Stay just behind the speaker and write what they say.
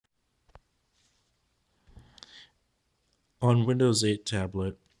On Windows 8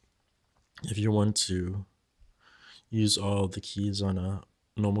 tablet, if you want to use all the keys on a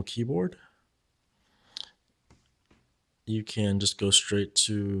normal keyboard, you can just go straight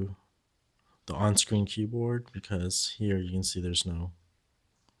to the on-screen keyboard, because here you can see there's no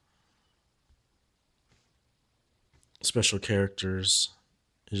special characters.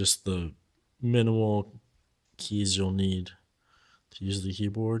 It's just the minimal keys you'll need to use the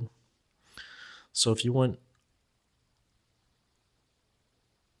keyboard. So if you want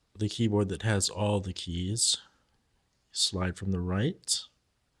the keyboard that has all the keys, slide from the right,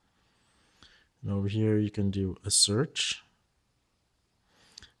 and over here you can do a search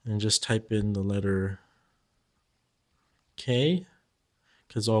and just type in the letter K,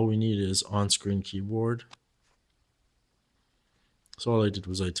 because all we need is on-screen keyboard. So all I did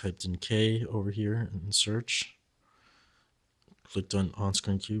was I typed in K over here in search, clicked on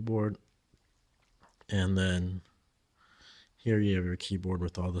on-screen keyboard, and then here you have your keyboard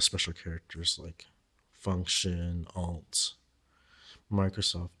with all the special characters like function, alt,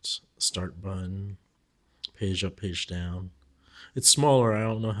 Microsoft start button, page up, page down. It's smaller. I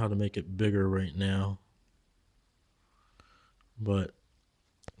don't know how to make it bigger right now, but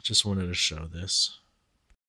just wanted to show this.